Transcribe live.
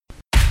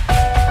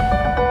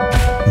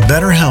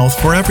better health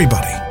for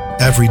everybody,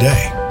 every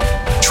day.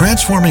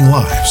 Transforming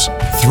lives,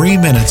 3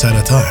 minutes at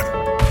a time.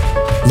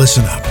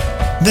 Listen up.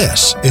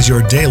 This is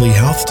your daily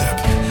health tip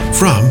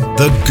from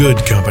The Good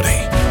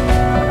Company.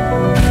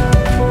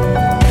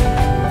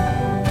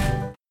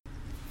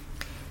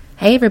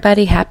 Hey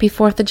everybody, happy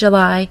 4th of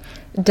July.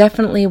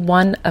 Definitely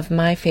one of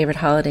my favorite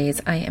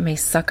holidays. I am a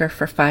sucker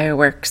for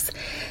fireworks.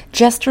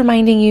 Just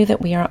reminding you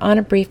that we are on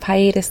a brief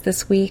hiatus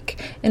this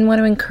week and want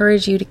to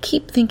encourage you to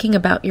keep thinking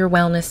about your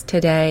wellness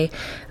today.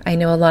 I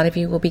know a lot of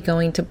you will be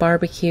going to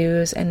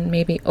barbecues and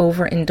maybe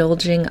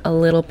overindulging a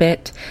little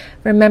bit.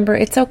 Remember,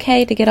 it's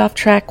okay to get off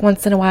track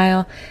once in a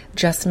while.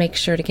 Just make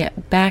sure to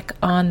get back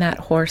on that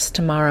horse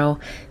tomorrow,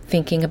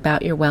 thinking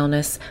about your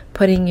wellness,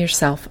 putting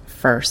yourself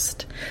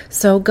first.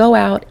 So go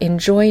out,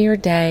 enjoy your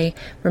day.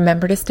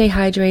 Remember to stay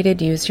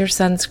hydrated, use your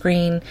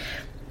sunscreen.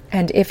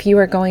 And if you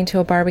are going to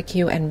a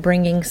barbecue and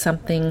bringing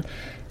something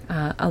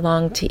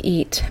along to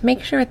eat,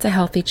 make sure it's a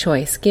healthy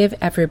choice. Give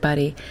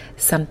everybody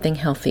something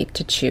healthy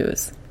to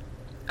choose.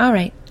 All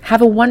right,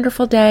 have a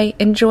wonderful day.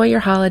 Enjoy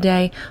your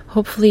holiday.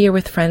 Hopefully you're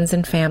with friends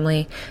and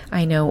family.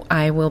 I know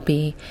I will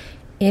be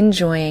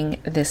enjoying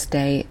this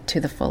day to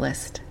the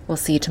fullest. We'll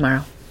see you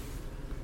tomorrow.